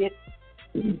my skits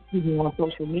on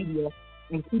social media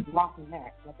and keep rocking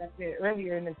that. Like I said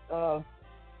earlier in this show,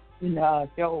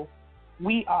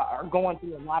 we are going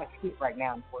through a lot of shit right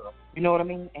now in the world. You know what I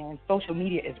mean? And social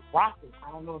media is rocking.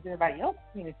 I don't know if everybody else is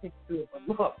paying attention to it, but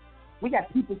look, we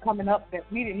got people coming up that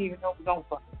we didn't even know was on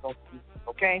fucking social media,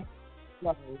 okay?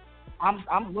 So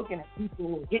I'm looking at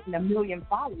people hitting 1 million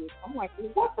followers. I'm like,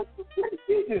 well, where did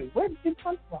you do? Where did you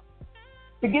come from?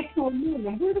 To get to 1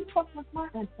 million, where the fuck was my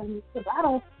answer? Because I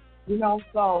don't,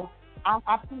 so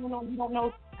I plan on, we don't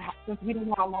know, since we don't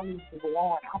know how long this will go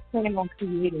on, I plan on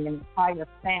creating an entire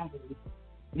family,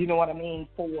 you know what I mean,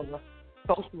 for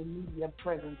social media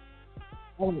presence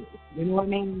only. You know what I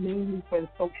mean? Mainly for the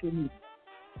social media.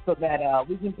 So that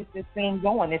we can get this thing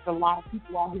going. There's a lot of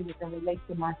people out here that can relate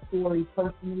to my story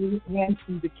personally and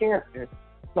to the characters.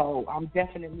 So I'm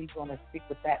definitely going to stick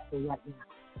with that for right now.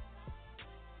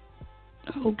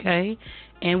 Okay.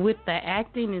 And with the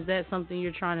acting, is that something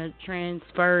you're trying to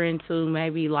transfer into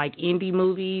maybe like indie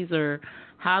movies or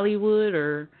Hollywood,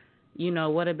 or,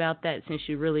 what about that, since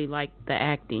you really like the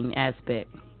acting aspect?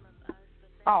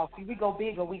 Oh, see, we go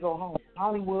big or we go home.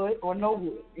 Hollywood or no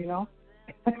wood, we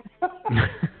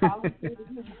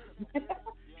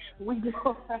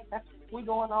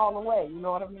going all the way, you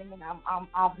know what I mean?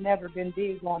 I've never been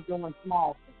big on doing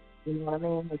small things, you know what I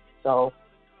mean? So,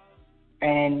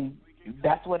 and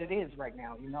that's what it is right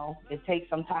now, It takes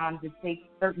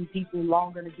certain people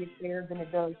longer to get there than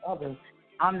it does others.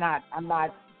 I'm not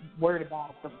worried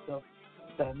about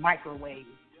the microwave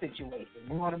situation, you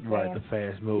know what I'm saying? Right, the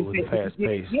fast move, the fast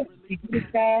pace. Yeah, if you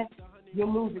get fast,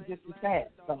 you'll lose it just as fast.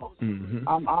 So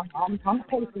I'm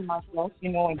pacing myself,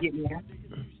 and getting there.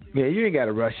 Yeah, you ain't got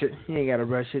to rush it.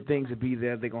 Things will be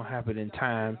there. They're going to happen in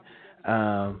time.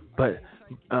 But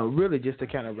really, just to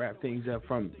kind of wrap things up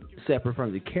separate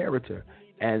from the character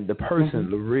and the person,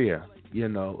 Laria,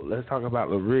 let's talk about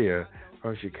Laria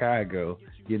from Chicago.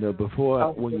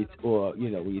 Before when you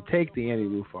take the Annie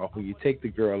Ruth off, when you take the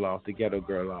girl off, the ghetto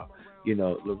girl off,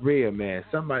 Laria, man,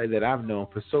 somebody that I've known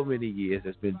for so many years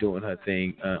that's been doing her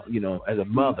thing, as a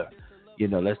mother.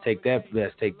 Let's take that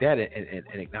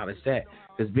and acknowledge that.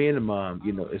 Because being a mom,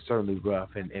 is certainly rough,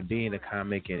 and being a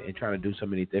comic and trying to do so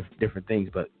many different things.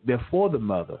 But before the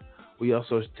mother, we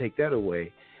also take that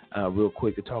away real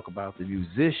quick to talk about the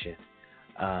musician,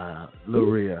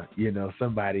 Laria,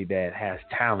 somebody that has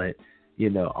talent,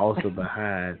 also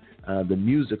behind the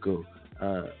musical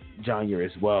genre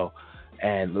as well.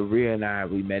 And Laria and I,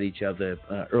 we met each other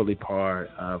early part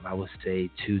of, I would say,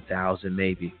 2000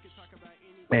 maybe.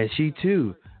 and she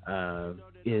too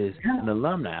is an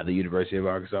alumni of the University of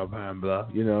Arkansas Pine Bluff,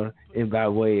 and by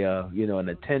way of, an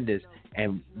attendance,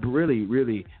 and really,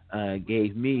 really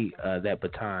gave me that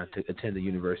baton to attend the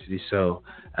university. So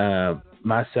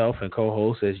myself and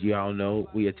co-host, as you all know,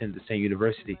 we attend the same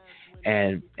university.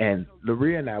 And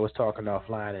Laria and I was talking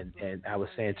offline, and I was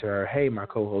saying to her, hey, my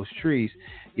co-host Treese,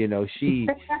 she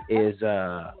is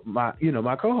my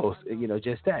co-host,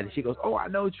 just that. And she goes, oh, I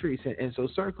know Treese. And so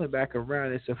circling back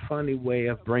around, it's a funny way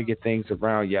of bringing things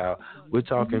around, y'all. We're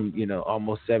talking,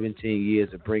 almost 17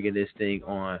 years of bringing this thing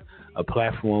on a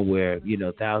platform where,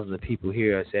 thousands of people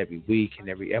hear us every week and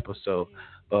every episode.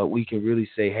 But we can really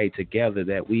say, hey, together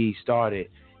that we started,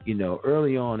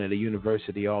 early on at a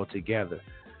university all together.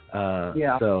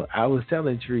 So I was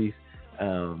telling Treese,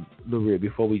 Laria,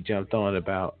 before we jumped on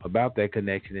about that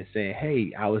connection, and saying,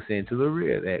 hey, I was saying to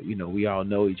Laria that, we all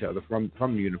know each other from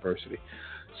the university.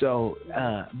 So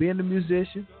being a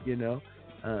musician,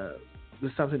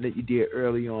 was something that you did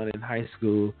early on in high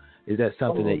school. Is that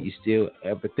something that you still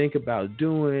ever think about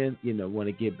doing, want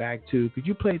to get back to? Because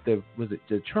you played the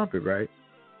trumpet, right?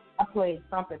 I played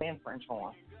trumpet and French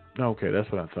horn. Okay, that's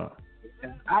what I thought.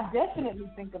 I definitely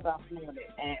think about doing it,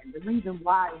 and the reason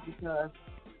why is because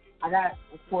I got,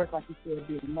 of course, like you said,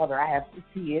 being a mother, I have 2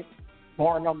 kids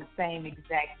born on the same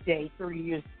exact day, 3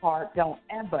 years apart. Don't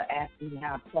ever ask me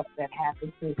how tough that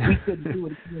happened, because we couldn't do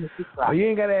it if you Oh, you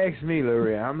ain't got to ask me,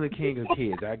 Laria. I'm the king of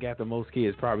kids. I got the most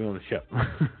kids probably on the show.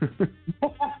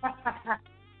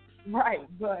 Right,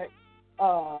 but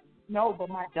no, but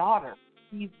my daughter,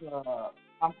 she's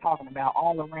I'm talking about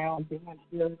all around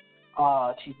dancer.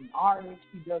 She's an artist.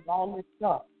 She does all this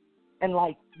stuff, and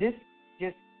like this,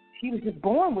 she was just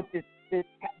born with these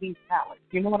talents.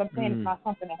 You know what I'm saying? It's not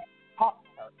something I taught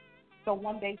her. So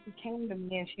one day she came to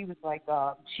me and she was like,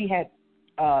 she had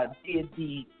did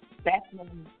the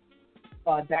Batman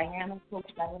Diana, Coach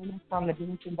Diana from the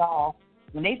Dancing Doll,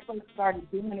 when they first started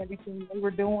doing everything they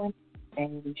were doing,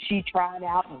 and she tried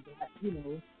out and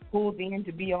got, pulled in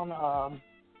to be on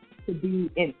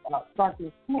start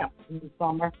this camp in the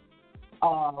summer.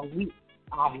 We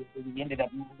ended up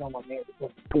not going there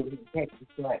because we were in Texas,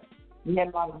 but we had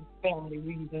a lot of family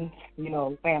reasons,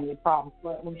 family problems.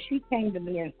 But when she came to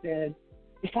me and said,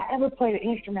 if I ever played an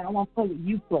instrument, I want to play what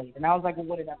you played. And I was like, well,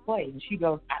 what did I play? And she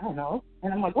goes, I don't know.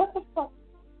 And I'm like, what the fuck?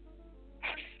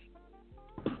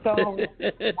 So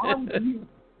why would you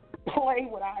play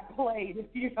what I played if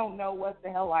you don't know what the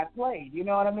hell I played? You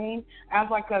know what I mean? I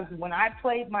was like, because when I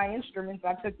played my instruments,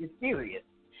 I took it serious.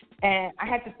 And I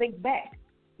had to think back.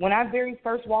 When I very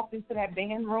first walked into that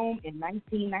band room in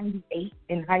 1998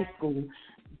 in high school,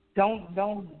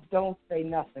 don't say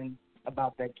nothing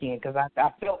about that kid, because I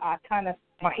felt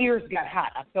my ears got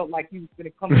hot. I felt like you was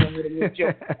going to come in with a little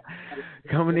joke.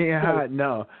 Coming in hot?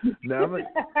 No,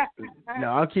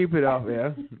 I'll keep it off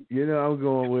there. I'm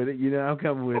going with it. I'm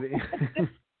coming with it.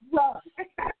 Look,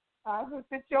 I was going to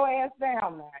sit your ass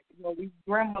down now. These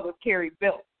grandmothers carry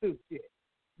belts too, shit.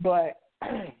 But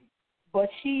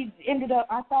she ended up,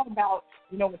 I thought about,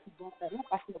 when she brought that up,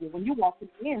 I said, well, when you walk in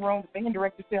the band room, the band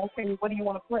director said, okay, what do you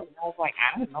want to play? And I was like,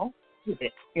 I don't know. I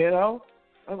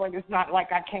was like, it's not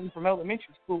like I came from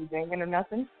elementary school band or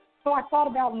nothing. So I thought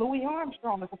about Louis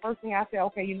Armstrong. That's the first thing I said,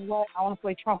 okay, you know what? I want to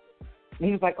play trumpet. And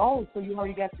he was like, oh, so you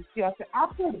already got the skill. I said, I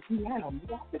play the piano.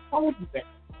 I just told you that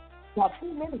about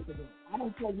 2 minutes ago. I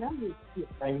don't play none of this shit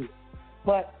right here.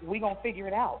 But we're going to figure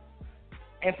it out.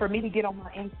 And for me to get on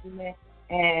my instrument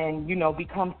and,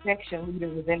 become section leader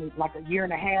within like a year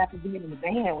and a half of being in the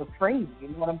band was crazy. You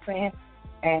know what I'm saying?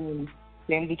 And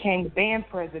then became the band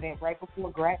president right before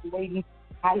graduating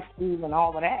high school and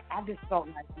all of that. I just felt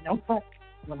like, what?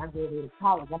 When I go to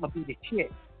college, I'm going to be the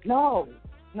shit. No,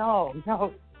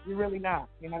 you're really not.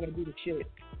 You're not going to be the shit.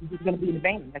 You're just going to be in the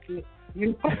band. That's it. You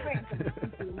know what I'm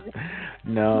saying?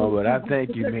 No, but I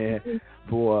thank you, man,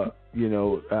 for,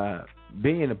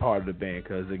 being a part of the band,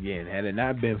 because, again, had it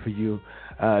not been for you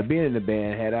being in the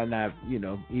band, had I not,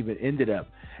 even ended up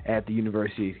at the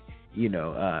university,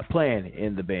 playing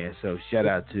in the band. So shout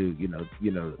out to,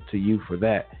 to you for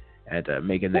that and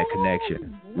making that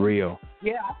connection real.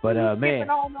 Yeah. But, man.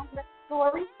 All that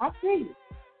story. I see you.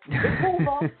 It's cool,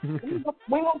 though.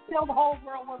 We won't tell the whole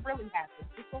world what really happened.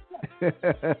 It's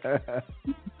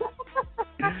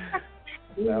okay.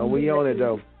 No, we own it,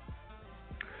 though.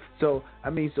 So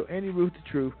Annie Ruth The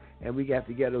Truth, and we got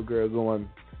the Ghetto Girl going.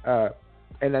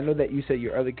 And I know that you said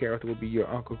your other character will be your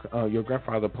uncle, your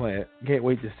grandfather playing. Can't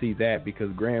wait to see that,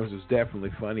 because Grams was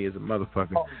definitely funny as a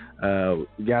motherfucker.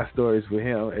 Got stories with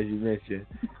him, as you mentioned,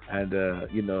 and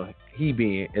he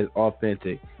being as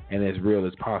authentic and as real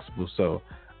as possible. So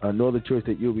nor the choice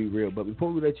that you'll be real. But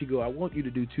before we let you go, I want you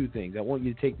to do two things. I want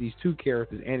you to take these two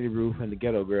characters, Annie Ruth and the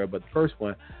Ghetto Girl. But the first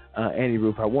one, Annie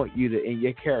Ruth, I want you to, in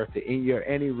your character, in your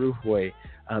Annie Ruth way,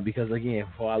 because again,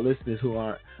 for our listeners who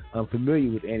aren't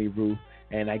familiar with Annie Ruth,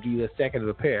 and I give you a second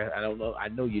to prepare. I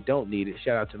know you don't need it.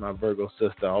 Shout out to my Virgo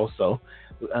sister also.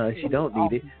 She don't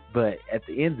need it. But at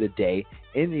the end of the day,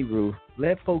 Annie Ruth,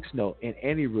 let folks know in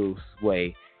Annie Ruth's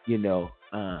way,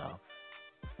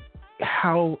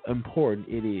 how important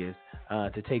it is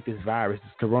to take this virus,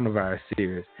 this coronavirus,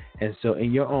 serious. And so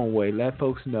in your own way, let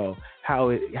folks know how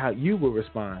you will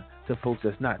respond to folks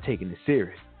that's not taking it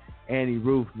serious. Annie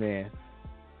Ruth, man.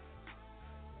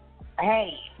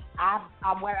 Hey,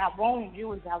 what I want to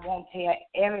do is I want to tell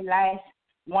every last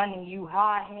one of you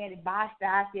hard-headed bastards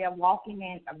out there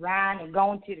walking around and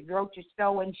going to the grocery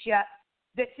store and shut,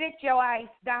 to sit your ass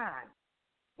down,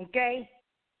 okay?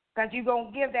 Because you're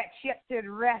going to give that shit to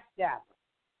the rest of them.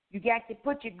 You got to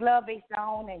put your gloves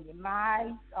on and your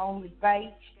mask on your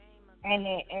face. And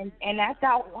I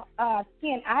thought,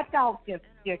 Ken,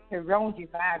 the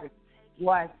coronavirus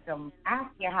was some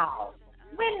alcohol.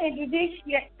 When did this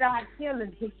shit start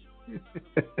killing people?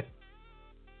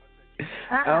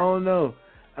 I don't know,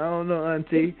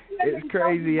 Auntie. It's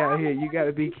crazy out here. You got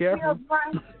to be careful.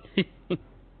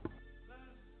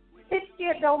 This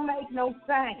shit don't make no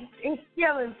sense. It's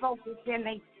killing folks and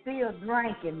they still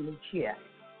drinking the shit.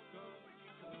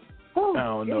 I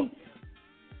don't know.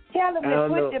 Tell them to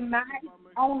put the mask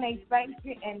on their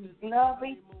faces and gloves,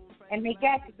 and they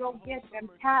got to go get them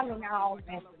Tylenol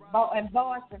and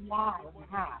boys and water in the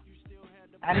house.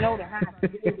 I know the house is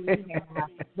in there,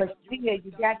 but still,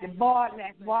 you got to boil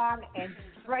that water and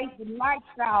spray some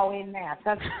Lysol in there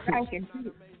because it's drinking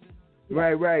too.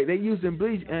 Right. They using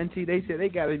bleach, Auntie. They said they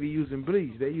got to be using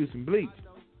bleach. They using bleach.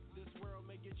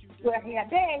 Well, yeah,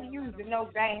 they ain't using no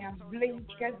damn bleach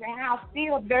because the house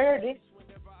still dirty.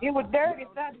 It was dirty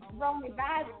so the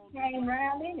coronavirus came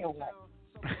around anyway.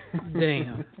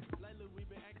 Damn.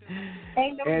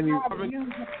 Ain't nobody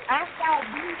using. I saw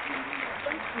bleach.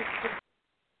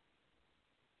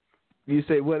 You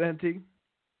say what, Auntie?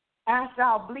 I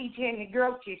saw bleach in the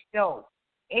grocery store.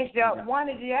 It's one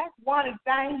of the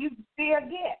things you can still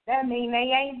get. That mean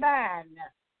they ain't buying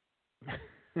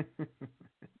nothing.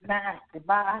 Nasty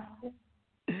bastard.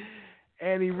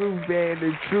 Annie Ruth, man,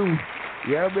 The Truth.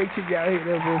 Y'all make sure y'all hit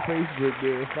up on Facebook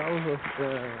there. Follow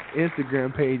her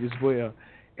Instagram page as well,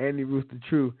 Annie Ruth The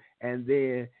Truth. And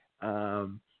then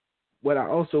what I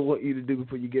also want you to do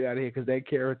before you get out of here, because that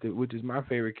character, which is my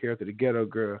favorite character, the Ghetto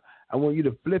Girl, I want you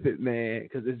to flip it, man,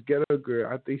 because this Ghetto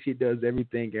Girl, I think she does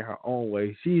everything in her own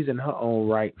way. She's in her own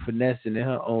right, finessing in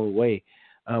her own way.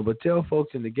 But tell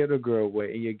folks in the Ghetto Girl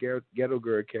way, in your Ghetto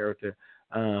Girl character,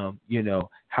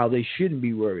 how they shouldn't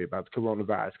be worried about the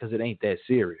coronavirus because it ain't that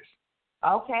serious.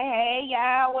 Okay, hey,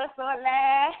 y'all, what's up,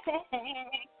 lad?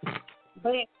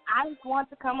 But I just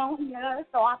want to come on here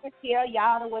so I can tell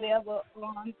y'all or whatever.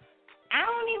 I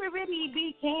don't even really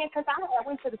be can because I had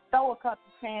went to the store a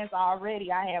couple times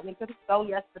already. I had went to the store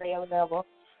yesterday or whatever.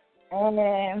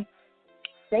 And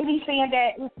they be saying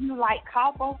that if you,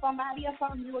 cough on somebody or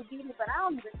something, you will get it. But I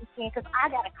don't even be because I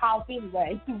got a cough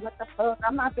anyway. What the fuck?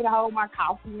 I'm not going to hold my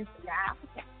cough in for y'all.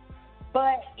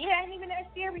 But it ain't even that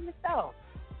serious, though.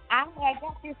 I had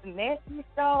got this message,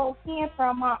 though,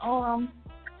 from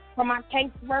my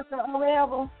caseworker or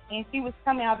whatever, and she was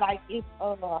coming out like, it's,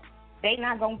 they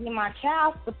not going to get my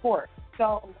child support.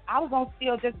 So I was going to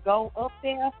still just go up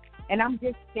there, and I'm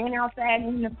just standing outside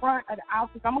in the front of the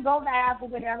office. I'm going to go live or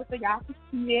whatever so y'all can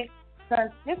see it, because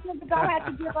this nigga going to have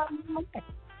to give up my money.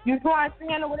 You know what I'm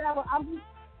saying or whatever?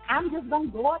 I'm just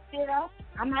going to go up there.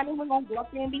 I'm not even going to go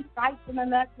up there and be fighting or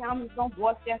nothing. I'm just going to go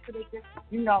up there so they just,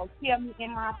 tell me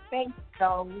in my face.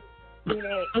 So,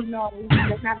 yeah, they're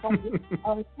not going to get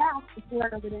child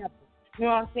support or whatever. You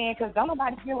know what I'm saying? Because don't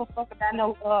nobody give a fuck about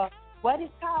no, what is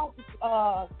called?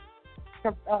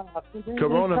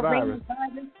 Coronavirus.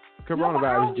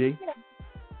 Coronavirus, G.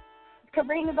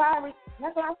 Coronavirus.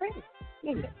 That's what I'm saying.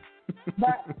 Yeah.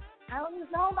 But I don't know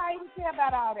nobody even care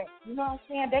about all that. You know what I'm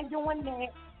saying? They doing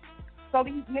that so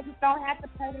these niggas don't have to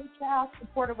pay their child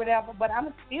support or whatever. But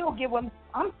I'm still getting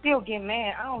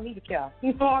mad. I don't need to care.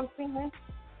 You know what I'm saying?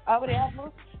 Or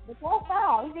whatever. But that's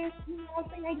all. It's just, you know what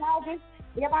I'm saying? Y'all just,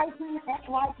 everybody's trying to act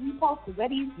like you supposed to wear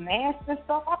these masks and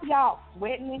stuff. I'll be y'all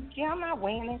sweating and shit. I'm not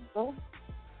wearing that stuff.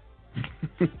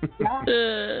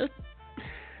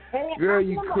 Girl,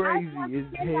 you crazy as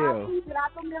hell. I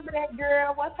remember that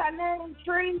girl. What's her name?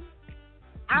 Tree?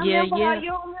 I remember her. You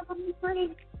don't remember me,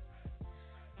 Tree?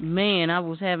 Man, I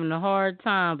was having a hard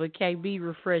time, but KB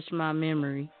refreshed my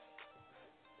memory.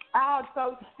 Oh,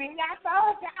 so see, I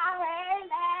told y'all, hey,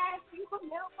 you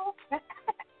remember?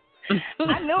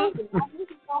 I knew it. I knew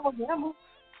you don't remember.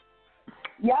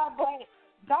 Yeah, but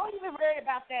don't even worry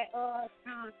about that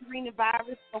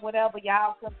coronavirus or whatever,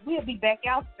 y'all, because we'll be back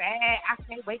outside. I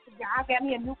can't wait for y'all. I got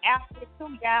me a new outfit,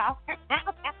 too, y'all.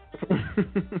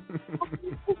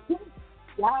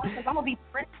 Y'all, because I'm going to be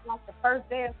fresh like the first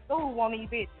day of school on these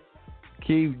bitches.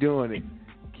 Keep doing it.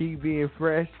 Keep being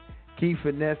fresh. Keep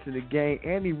finessing the game.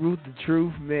 Annie Ruth The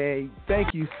Truth, man,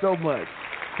 thank you so much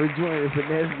for joining the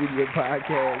FinesseMedia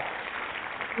Podcast.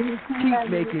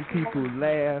 Keep making people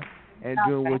laugh and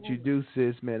doing what you do,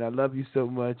 sis, man. I love you so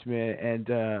much, man.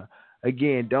 And,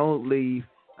 again, don't leave.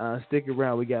 Stick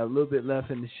around. We got a little bit left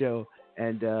in the show.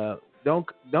 And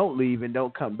don't leave and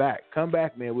don't come back. Come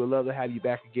back, man. We'd love to have you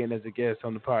back again as a guest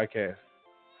on the podcast.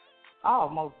 Oh,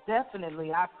 most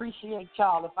definitely. I appreciate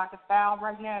y'all. If I could style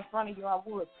right now in front of you, I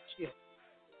would. Shit.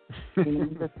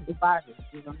 If I did,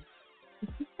 you know.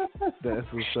 That's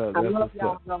what's up. I love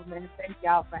y'all, man. Thank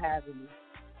y'all for having me.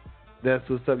 That's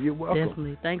what's up. You're welcome.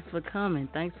 Definitely. Thanks for coming.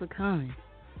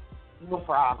 No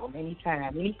problem.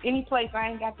 Anytime. Any place I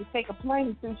ain't got to take a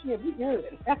plane to, shit, we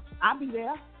good. I'll be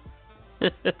there.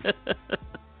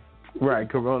 Right.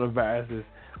 Coronavirus is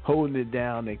holding it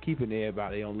down and keeping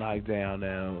everybody on lockdown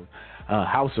now.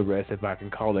 House arrest, if I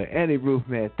can call it. Annie Ruth,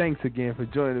 man, thanks again for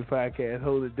joining the podcast.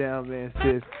 Hold it down, man,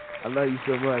 sis. I love you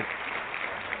so much.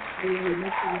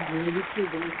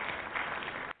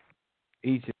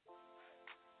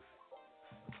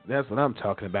 That's what I'm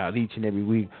talking about. Each and every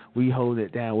week, we hold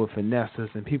it down with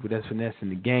finessers and people that's finessing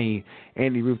the game.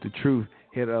 Annie Ruth The Truth.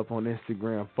 Hit her up on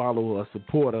Instagram. Follow her,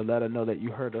 support her. Let her know that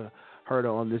you heard her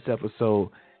on this episode.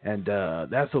 And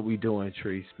that's what we're doing,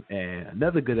 Trice. And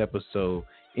another good episode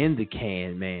in the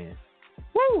can, man.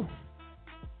 Woo!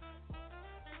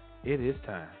 It is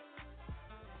time.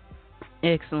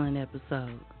 Excellent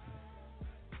episode.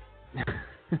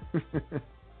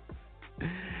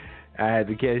 I had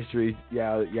to catch Trice.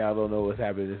 Y'all don't know what's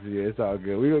happening this year. It's all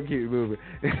good. We're going to keep it moving.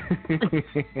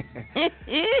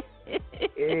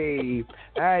 Hey.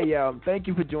 All right, y'all. Thank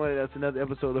you for joining us. Another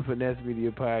episode of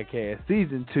FinesseMedia Podcast,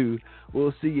 Season 2.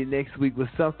 We'll see you next week with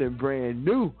something brand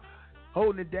new.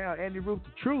 Holding it down, Annie Ruth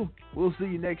The Truth. We'll see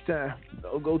you next time.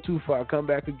 Don't go too far. Come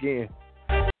back again.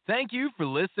 Thank you for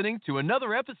listening to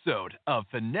another episode of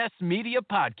FinesseMedia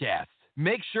Podcast.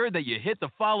 Make sure that you hit the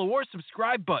follow or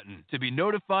subscribe button to be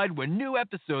notified when new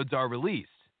episodes are released.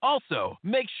 Also,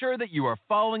 make sure that you are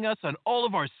following us on all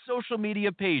of our social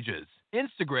media pages.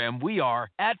 Instagram, we are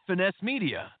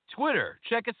 @FinesseMedia. Twitter,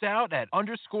 check us out at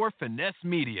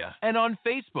 _FinesseMedia. And on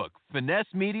Facebook,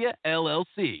 FinesseMedia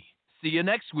LLC. See you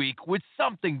next week with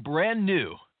something brand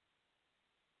new.